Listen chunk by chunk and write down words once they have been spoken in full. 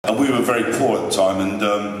And we were very poor at the time, and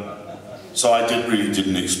so I really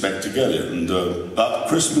didn't expect to get it. And but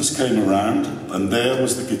Christmas came around, and there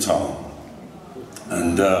was the guitar.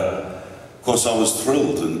 And of course I was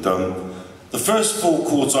thrilled. And the first 4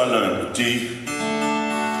 chords I learned were D,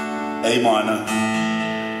 A minor,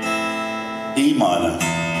 E minor,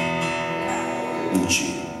 and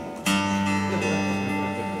G.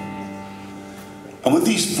 And with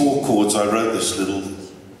these 4 chords, I wrote this little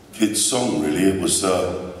kid's song. Really, it was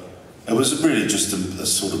really just a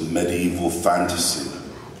sort of medieval fantasy.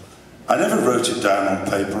 I never wrote it down on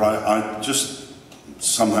paper. I just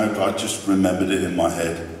remembered it in my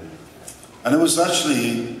head. And it was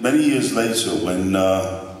actually many years later when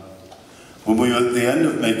we were at the end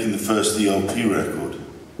of making the first ELP record,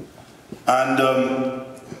 and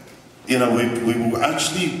you know,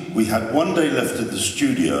 we had 1 day left at the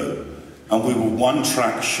studio, and we were 1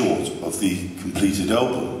 track short of the completed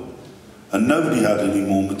album, and nobody had any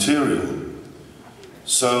more material.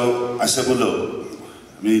 So I said, well, look,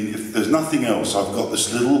 I mean, if there's nothing else, I've got this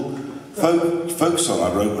little folk song I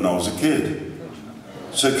wrote when I was a kid.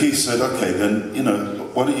 So Keith said, okay, then, you know,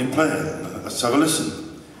 why don't you play it? Let's have a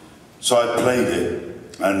listen. So I played it,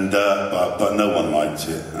 and but no one liked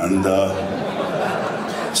it. And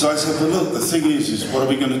so I said, well, look, the thing is what are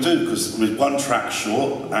we going to do? Because we're 1 track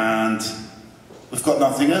short, and we've got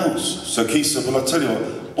nothing else. So Keith said, well, I'll tell you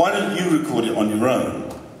what, why don't you record it on your own,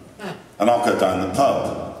 and I'll go down the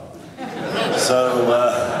pub. So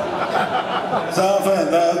I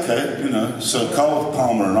went, okay, you know. So Carl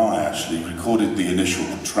Palmer and I actually recorded the initial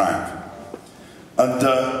track, and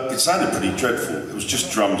it sounded pretty dreadful. It was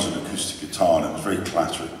just drums and acoustic guitar, and it was very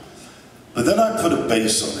clattery. But then I put a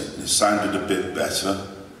bass on it, and it sounded a bit better.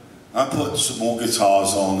 I put some more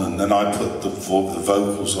guitars on, and then I put the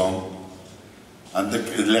vocals on, and the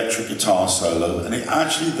electric guitar solo, and it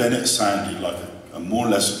sounded like a more or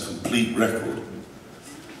less a complete record.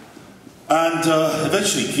 And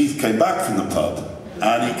eventually Keith came back from the pub,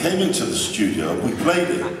 and he came into the studio, and we played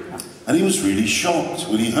it, and he was really shocked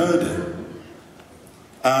when he heard it.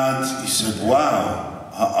 And he said, wow,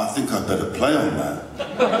 I think I'd better play on that.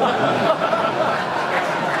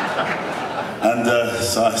 And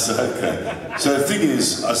so I said, okay. So the thing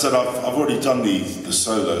is, I said, I've already done the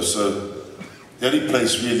solo, so the only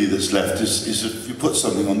place really that's left is if you put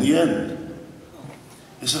something on the end.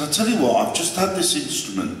 He said, I'll tell you what, I've just had this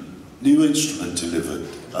new instrument delivered.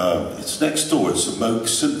 It's next door, it's a Moog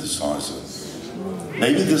synthesizer.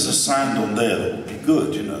 Maybe there's a sound on there that would be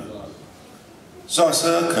good, you know. So I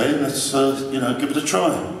said, okay, let's you know, give it a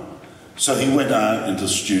try. So he went out into the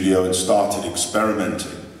studio and started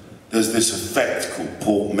experimenting. There's this effect called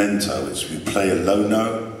portamento. It's you play a low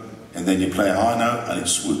note, and then you play a high note, and it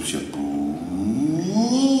swoops you.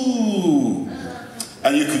 Ooh.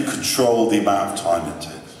 And you can control the amount of time it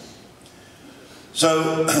takes.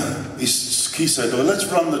 So he said, well, let's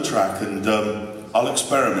run the track, and I'll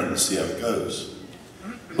experiment and see how it goes.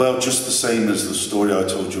 Well, just the same as the story I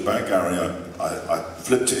told you about Gary, I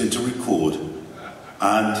flipped it into record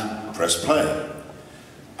and pressed play.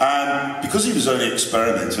 And because he was only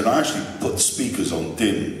experimenting, I actually put the speakers on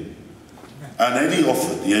dim. And Eddie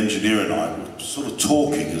Offord, the engineer, and I were sort of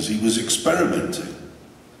talking as he was experimenting.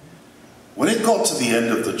 When it got to the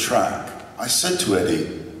end of the track, I said to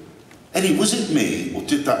Eddie, was it me, or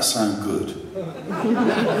did that sound good?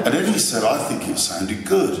 And Eddie said, I think it sounded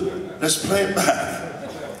good. Let's play it back.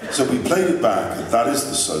 So we played it back, and that is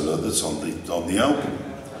the solo that's on the album.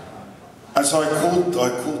 And so I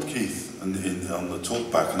called Keith on the talk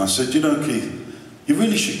back, and I said, you know, Keith, you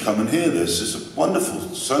really should come and hear this. It's a wonderful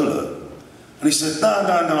solo. And he said, no,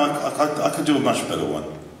 I could do a much better one.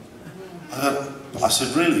 I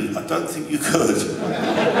said, really? I don't think you could. You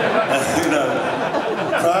know,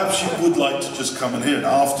 perhaps you would like to just come and hear it.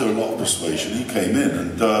 After a lot of persuasion, he came in,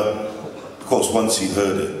 and of course, once he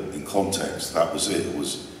heard it in context, that was it. It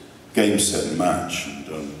was game, set, and match.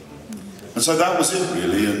 And so that was it,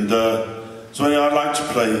 really. And so anyway, I'd like to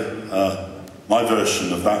play my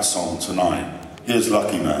version of that song tonight. Here's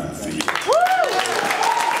Lucky Man for you.